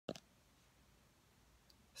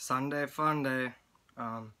Sunday fun day.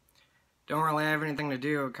 Don't really have anything to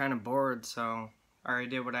do, kind of bored, so I already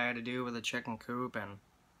did what I had to do with the chicken coop, and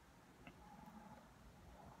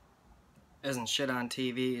isn't shit on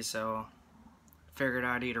TV, so I figured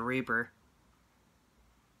I'd eat a Reaper.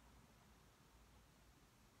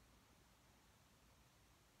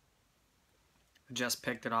 I just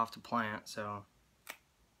picked it off the plant, so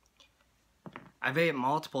I've ate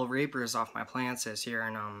multiple Reapers off my plants this year,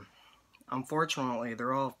 and unfortunately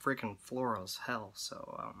they're all freaking floral as hell,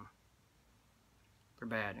 so they're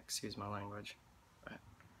bad, excuse my language. But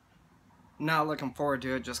not looking forward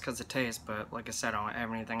to it just because of taste, but like I said, I don't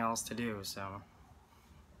have anything else to do, so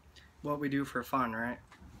what we do for fun, right?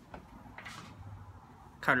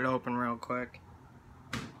 Cut it open real quick.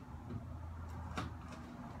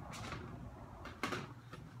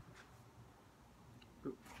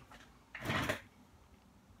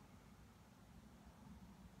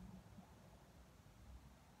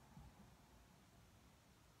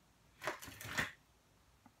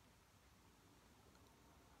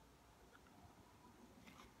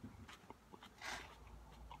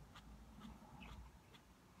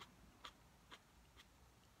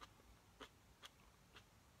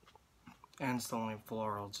 And it's only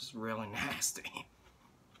floral, just really nasty.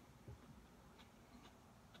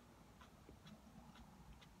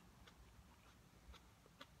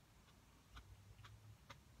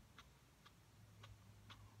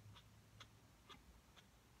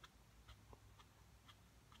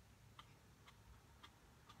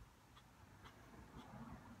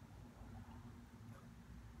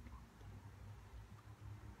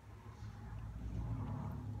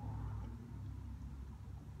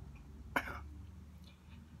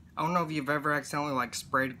 I don't know if you've ever accidentally like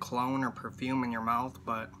sprayed cologne or perfume in your mouth,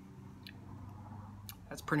 but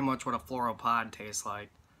that's pretty much what a floral pod tastes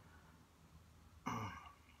like.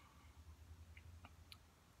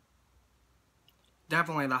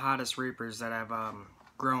 Definitely the hottest Reapers that I've been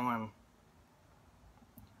growing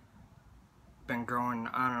on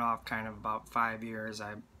and off kind of about 5 years.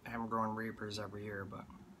 I haven't grown Reapers every year, but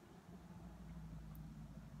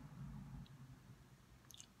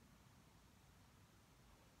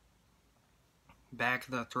back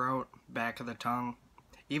of the throat, back of the tongue,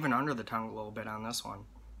 even under the tongue a little bit on this one.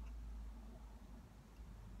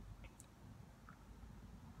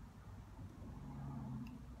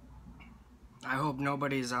 I hope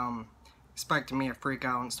nobody's expecting me to freak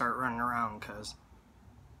out and start running around, because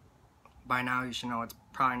by now you should know it's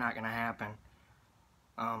probably not going to happen.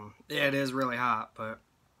 Yeah, it is really hot, but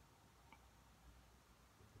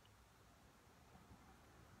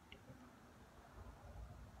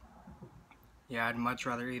yeah, I'd much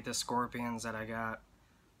rather eat the scorpions that I got.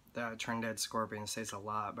 The Trinidad scorpions taste a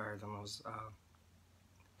lot better than those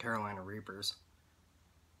Carolina Reapers.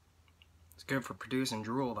 It's good for producing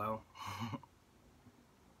drool, though.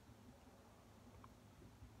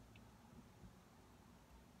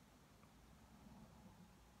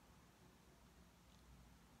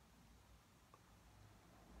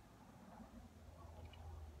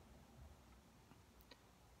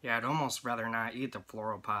 Yeah, I'd almost rather not eat the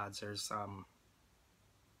floral pods. There's, I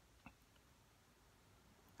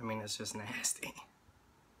mean, it's just nasty.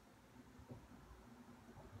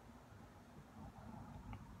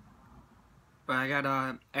 But I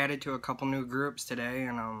got added to a couple new groups today,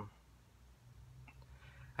 and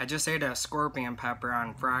I just ate a scorpion pepper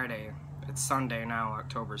on Friday. It's Sunday now,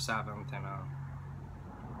 October 7th, and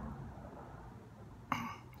I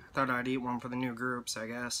thought I'd eat one for the new groups, I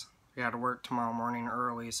guess. I gotta work tomorrow morning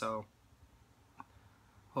early, so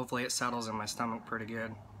hopefully it settles in my stomach pretty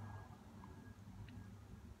good.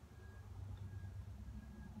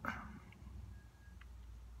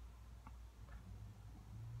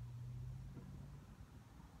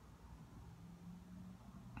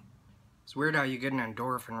 It's weird how you get an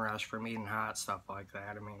endorphin rush from eating hot stuff like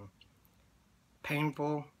that. I mean,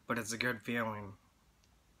 painful, but it's a good feeling.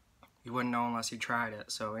 You wouldn't know unless you tried it.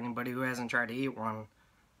 So anybody who hasn't tried to eat one,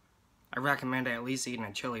 I recommend at least eating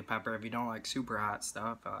a chili pepper if you don't like super hot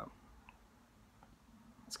stuff.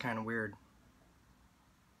 It's kind of weird.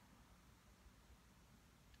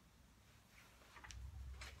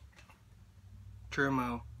 True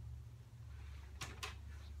moo.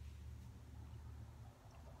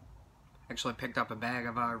 Actually picked up a bag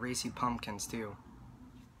of racy pumpkins too.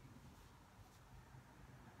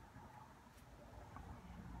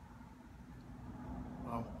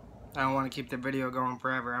 Well, I don't want to keep the video going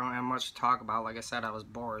forever. I don't have much to talk about. Like I said, I was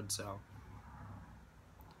bored, so.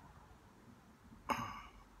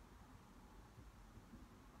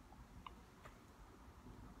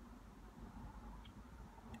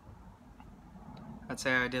 I'd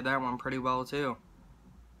say I did that one pretty well too.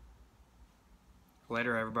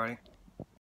 Later, everybody.